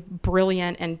absolutely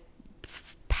brilliant and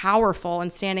powerful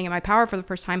and standing in my power for the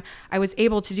first time, I was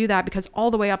able to do that because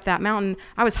all the way up that mountain,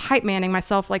 I was hype manning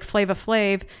myself like Flava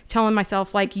Flav, telling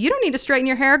myself like, you don't need to straighten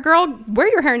your hair, girl. Wear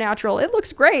your hair natural. It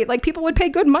looks great. Like people would pay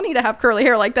good money to have curly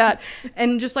hair like that.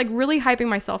 And just like really hyping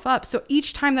myself up. So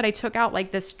each time that I took out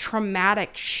like this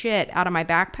traumatic shit out of my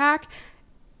backpack,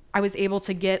 I was able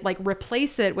to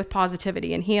replace it with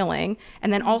positivity and healing,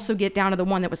 and then also get down to the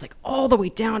one that was like all the way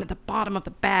down at the bottom of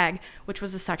the bag, which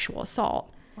was a sexual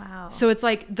assault. Wow. So it's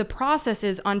like the process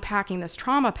is unpacking this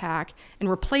trauma pack and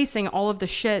replacing all of the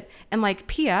shit. And like,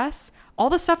 P.S., all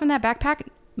the stuff in that backpack,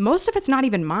 most of it's not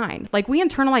even mine. Like we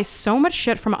internalize so much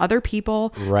shit from other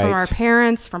people, Right. from our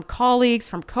parents, from colleagues,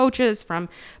 from coaches, from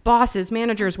bosses,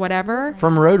 managers, whatever.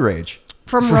 From road rage.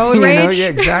 From road rage. Yeah,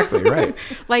 exactly. Right.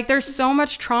 Like there's so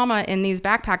much trauma in these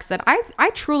backpacks that I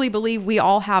truly believe we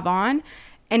all have on.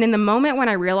 And in the moment when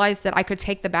I realized that I could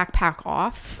take the backpack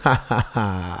off,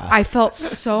 I felt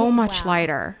so much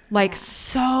lighter, like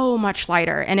so much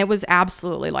lighter. And it was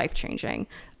absolutely life-changing.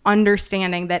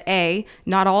 Understanding that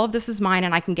not all of this is mine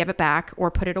and I can give it back or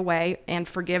put it away and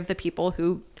forgive the people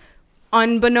who,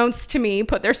 unbeknownst to me,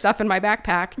 put their stuff in my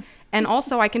backpack. And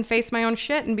also I can face my own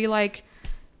shit and be like,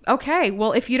 okay,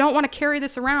 well, if you don't want to carry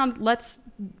this around, let's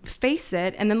face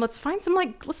it. And then let's find some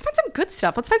good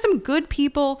stuff. Let's find some good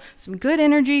people, some good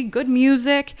energy, good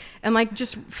music, and like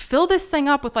just fill this thing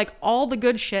up with like all the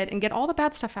good shit and get all the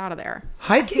bad stuff out of there.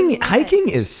 Hiking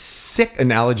is sick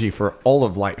analogy for all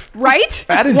of life. Right?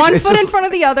 That is One it's foot just- in front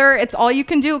of the other. It's all you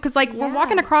can do. Cause like we're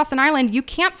walking across an island. You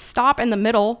can't stop in the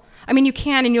middle. I mean, you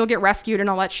can and you'll get rescued and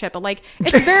all that shit, but like,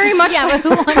 it's very much, Yeah, but who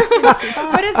wants to do that?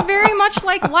 but it's very much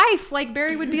like life. Like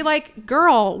Barry would be like,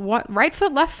 girl, what, right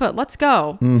foot, left foot, let's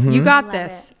go. You got Love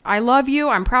this. it. I love you.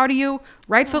 I'm proud of you.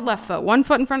 Right foot, left foot, one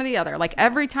foot in front of the other. Like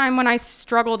every time when I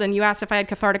struggled and you asked if I had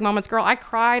cathartic moments, girl, I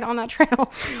cried on that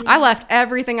trail. I left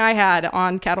everything I had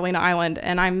on Catalina Island,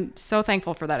 and I'm so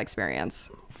thankful for that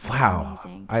experience. Wow.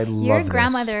 Amazing. I love Your this.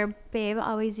 grandmother, babe,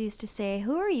 always used to say,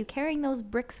 "Who are you carrying those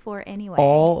bricks for anyway?"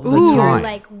 All the Ooh. You're time.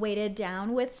 like weighted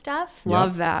down with stuff.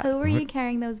 Love that. Who are you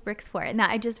carrying those bricks for? And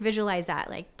I just visualize that,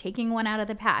 like taking one out of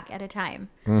the pack at a time,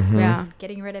 Yeah.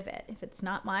 getting rid of it. If it's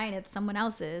not mine, it's someone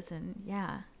else's. And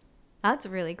yeah, that's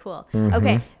really cool.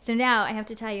 Okay, so now I have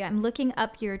to tell you, I'm looking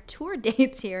up your tour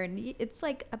dates here, and it's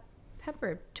like a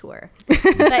pepper tour.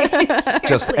 Like, Just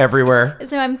seriously. everywhere.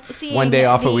 So I'm seeing One day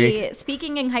off a the week.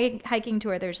 speaking and hiking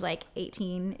tour. There's like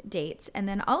 18 dates, and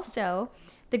then also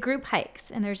the group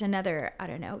hikes, and there's another, I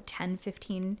don't know, 10,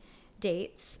 15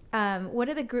 dates. What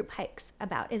are the group hikes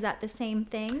about? Is that the same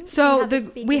thing? So you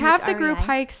speaking we have with the group REI?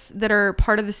 hikes that are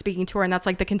part of the speaking tour, and that's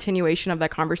like the continuation of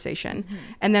that conversation.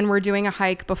 And then we're doing a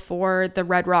hike before the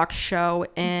Red Rocks show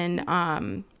in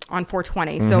on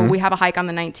 420. So we have a hike on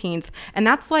the 19th, and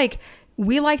that's like,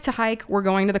 we like to hike. We're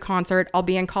going to the concert. I'll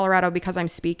be in Colorado because I'm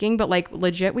speaking, but like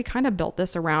legit, we kind of built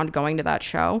this around going to that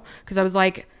show because I was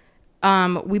like,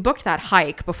 we booked that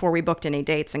hike before we booked any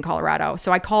dates in Colorado.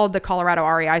 So I called the Colorado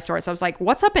REI store. So I was like,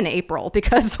 what's up in April?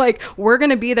 Because like, we're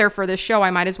going to be there for this show. I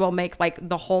might as well make like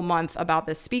the whole month about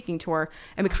this speaking tour.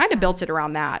 And we kind of built it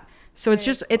around that. So it's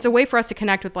just, it's a way for us to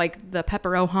connect with like the Pepper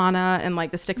Ohana and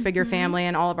like the Stick Figure family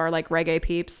and all of our like reggae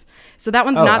peeps. So that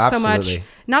one's Oh, not so much,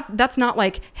 absolutely. that's not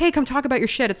like, hey, come talk about your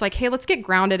shit. It's like, hey, let's get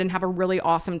grounded and have a really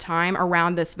awesome time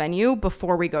around this venue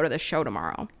before we go to this show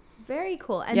tomorrow. Very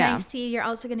cool. And Yeah. I see you're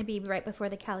also going to be right before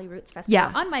the Cali Roots Festival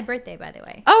Yeah. on my birthday, by the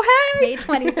way. Oh, hey. May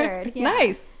 23rd. Yeah.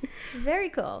 Nice. Very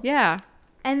cool. Yeah.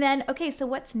 And then, okay, so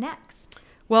what's next?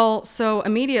 Well, so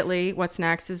immediately what's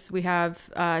next is we have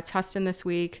Tustin this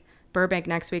week, Burbank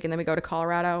next week, and then we go to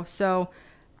Colorado. So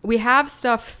we have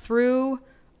stuff through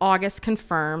August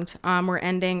confirmed. We're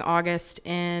ending August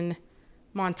in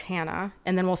Montana,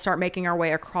 and then we'll start making our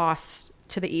way across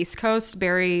to the East Coast.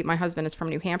 Barry, my husband, is from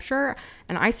New Hampshire,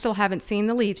 and I still haven't seen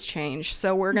the leaves change.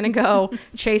 So we're going to go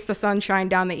chase the sunshine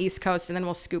down the East Coast, and then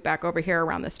we'll scoot back over here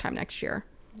around this time next year.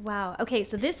 Wow. Okay,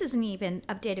 so this isn't even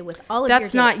updated with all of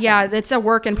That's your not, dates yeah, then. it's a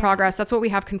work in progress. That's what we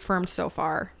have confirmed so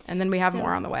far. And then we have So-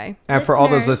 more on the way. And for all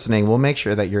those Listeners- listening, we'll make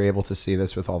sure that you're able to see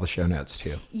this with all the show notes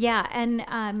too. Yeah,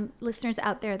 and listeners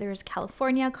out there, there's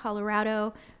California,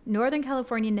 Colorado, Northern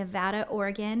California, Nevada,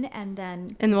 Oregon, and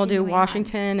then And we'll do continuing on.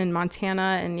 Washington and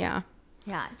Montana and yeah.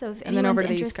 Yeah. So if And then anyone's over to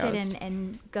the East interested Coast.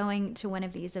 in going to one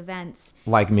of these events,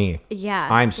 Like me. yeah,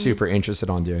 I'm please. super interested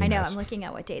on doing I know. this. I'm looking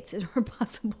at what dates are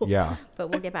possible. Yeah. But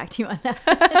we'll get back to you on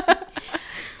that.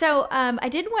 So I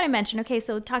did want to mention, okay,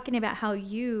 so talking about how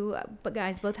you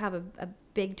guys both have a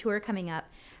big tour coming up.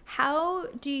 How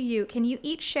can you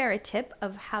each share a tip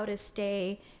of how to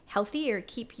stay healthy or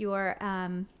keep your,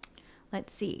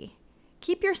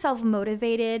 keep yourself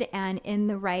motivated and in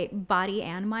the right body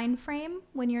and mind frame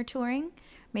when you're touring?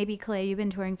 Maybe Clay, you've been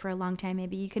touring for a long time.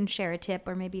 Maybe you can share a tip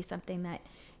or maybe something that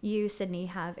you, Sydney,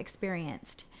 have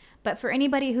experienced. But for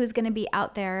anybody who's going to be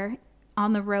out there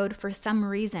on the road for some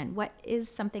reason, what is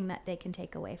something that they can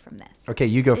take away from this? Okay,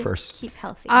 you go to first. keep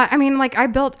healthy. I mean, like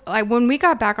when we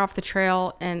got back off the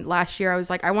trail and last year, I was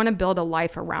like, I want to build a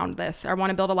life around this. I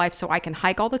want to build a life so I can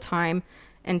hike all the time.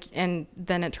 And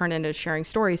then it turned into sharing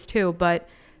stories too. But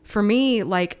for me,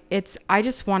 like I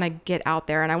just want to get out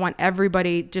there and I want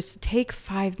everybody just take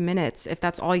 5 minutes if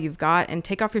that's all you've got and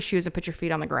take off your shoes and put your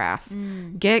feet on the grass.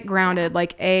 Get grounded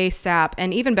like ASAP.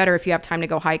 And even better if you have time to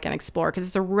go hike and explore, because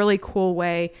it's a really cool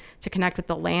way to connect with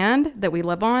the land that we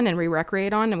live on and we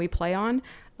recreate on and we play on.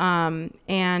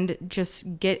 And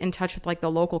just get in touch with like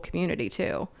the local community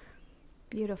too.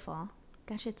 Beautiful.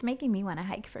 Gosh, it's making me want to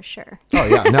hike for sure. Oh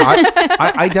yeah, no,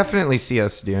 I definitely see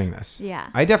us doing this. Yeah.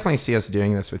 I definitely see us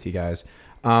doing this with you guys.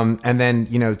 And then,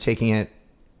 taking it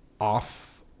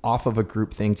off of a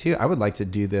group thing too. I would like to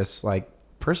do this like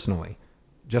personally,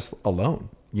 just alone,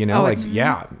 like,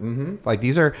 yeah. Like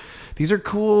these are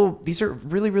cool. These are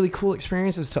really, really cool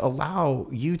experiences to allow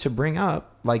you to bring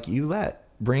up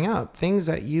things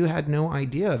that you had no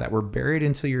idea that were buried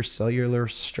into your cellular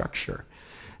structure.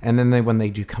 And then when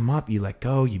they do come up, you let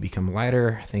go, you become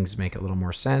lighter, things make a little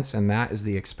more sense. And that is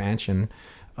the expansion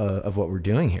of what we're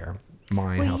doing here.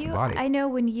 Mind, health, and body. I know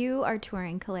when you are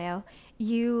touring, Kaleo,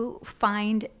 you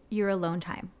find your alone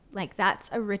time. Like that's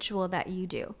a ritual that you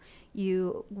do.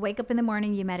 You wake up in the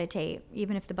morning, you meditate,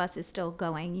 even if the bus is still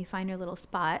going, you find your little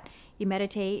spot, you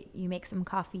meditate, you make some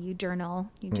coffee, you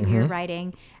journal, you do your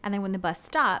writing. And then when the bus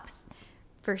stops,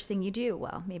 first thing you do,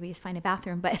 well, maybe is find a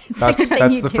bathroom, but it's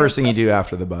that's the first thing you do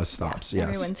after the bus stops. Yeah,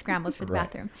 yes, everyone scrambles for the Right.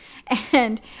 bathroom,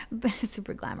 and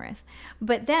super glamorous.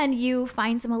 But then you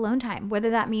find some alone time, whether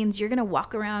that means you're going to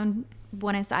walk around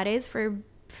Buenos Aires for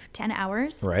 10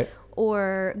 hours, Right.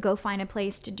 or go find a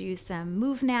place to do some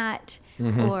MoveNat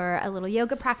or a little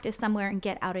yoga practice somewhere and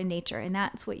get out in nature, and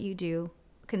that's what you do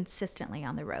consistently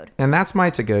on the road. And that's my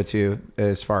to-go-to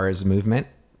as far as movement.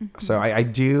 So I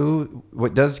do,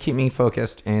 what does keep me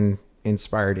focused and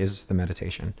inspired is the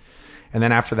meditation. And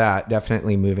then after that,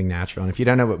 definitely moving natural. And if you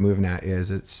don't know what MoveNat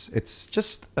is, it's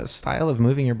just a style of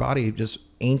moving your body, just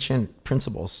ancient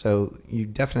principles. So you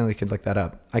definitely could look that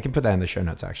up. I can put that in the show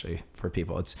notes actually for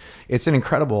people. It's an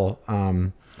incredible,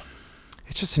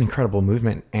 it's just an incredible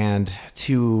movement. And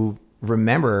to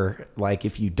remember, like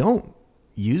if you don't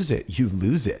use it, you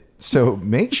lose it. So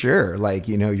make sure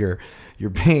you're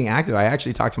being active. I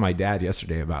actually talked to my dad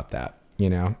yesterday about that,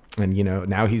 and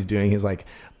now he's doing his like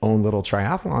own little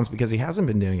triathlons because he hasn't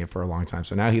been doing it for a long time.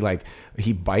 So now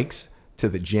he bikes to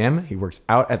the gym, he works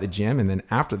out at the gym, and then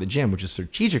after the gym, which is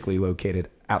strategically located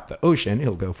at the ocean,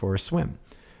 he'll go for a swim.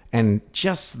 And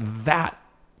just that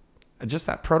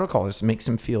protocol just makes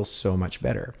him feel so much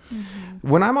better.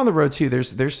 When I'm on the road too,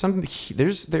 there's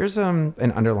an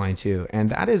underline too, and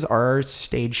that is our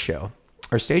stage show.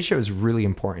 Our stage show is really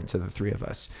important to the three of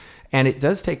us, and it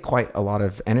does take quite a lot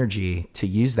of energy to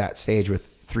use that stage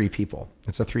with 3 people.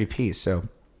 It's a 3-piece, so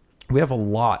we have a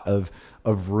lot of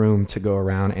room to go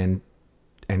around and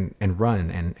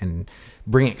run and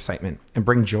bring excitement and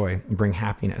bring joy and bring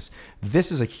happiness.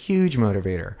 This is a huge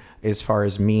motivator as far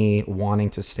as me wanting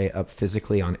to stay up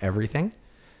physically on everything.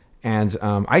 And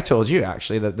I told you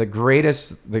actually that the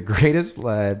greatest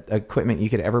equipment you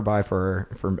could ever buy for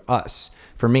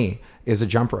me is a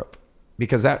jump rope,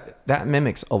 because that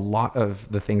mimics a lot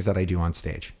of the things that I do on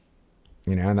stage.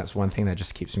 And that's one thing that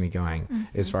just keeps me going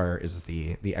as far as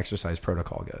the exercise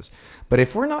protocol goes. But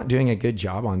if we're not doing a good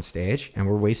job on stage and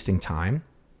we're wasting time,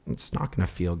 it's not going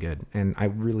to feel good. And I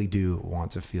really do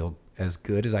want to feel as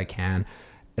good as I can,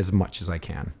 as much as I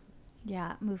can.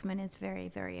 Yeah, movement is very,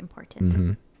 very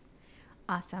important.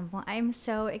 Awesome. Well, I'm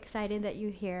so excited that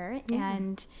you're here,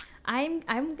 and I'm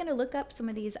going to look up some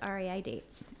of these REI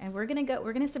dates, and we're going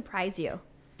to surprise you.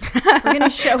 We're going to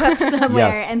show up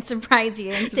somewhere and surprise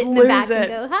you and sit in the back and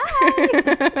go,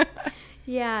 hi.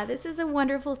 Yeah, this is a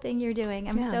wonderful thing you're doing.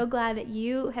 I'm so glad that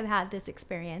you have had this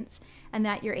experience and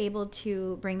that you're able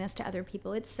to bring this to other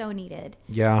people. It's so needed.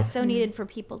 Yeah. It's so needed for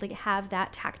people to have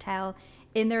that tactile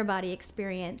in their body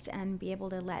experience and be able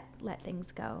to let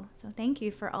things go. So thank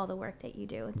you for all the work that you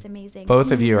do. It's amazing.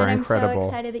 Both of you are and incredible. I'm so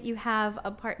excited that you have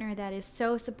a partner that is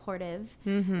so supportive. I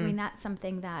mean, that's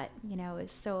something that,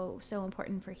 is so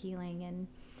important for healing, and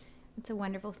it's a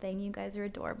wonderful thing. You guys are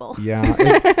adorable. Yeah,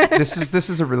 this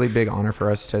is a really big honor for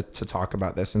us to talk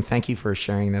about this, and thank you for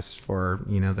sharing this for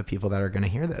the people that are going to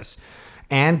hear this,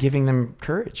 and giving them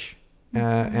courage,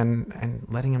 and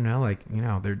letting them know, like,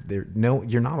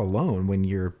 you're not alone when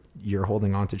you're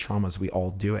holding on to traumas. We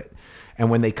all do it, and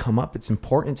when they come up, it's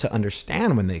important to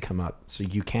understand when they come up so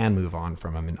you can move on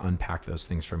from them and unpack those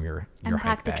things from your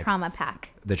unpack the bag. trauma pack.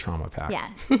 The trauma pack.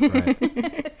 Yes.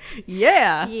 Right.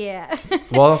 Yeah. Yeah.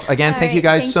 Well, again, All thank you right.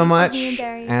 guys Thank so you, much, Sydney and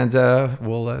Barry. and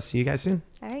we'll see you guys soon.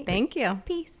 All right. Thank you.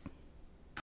 Peace.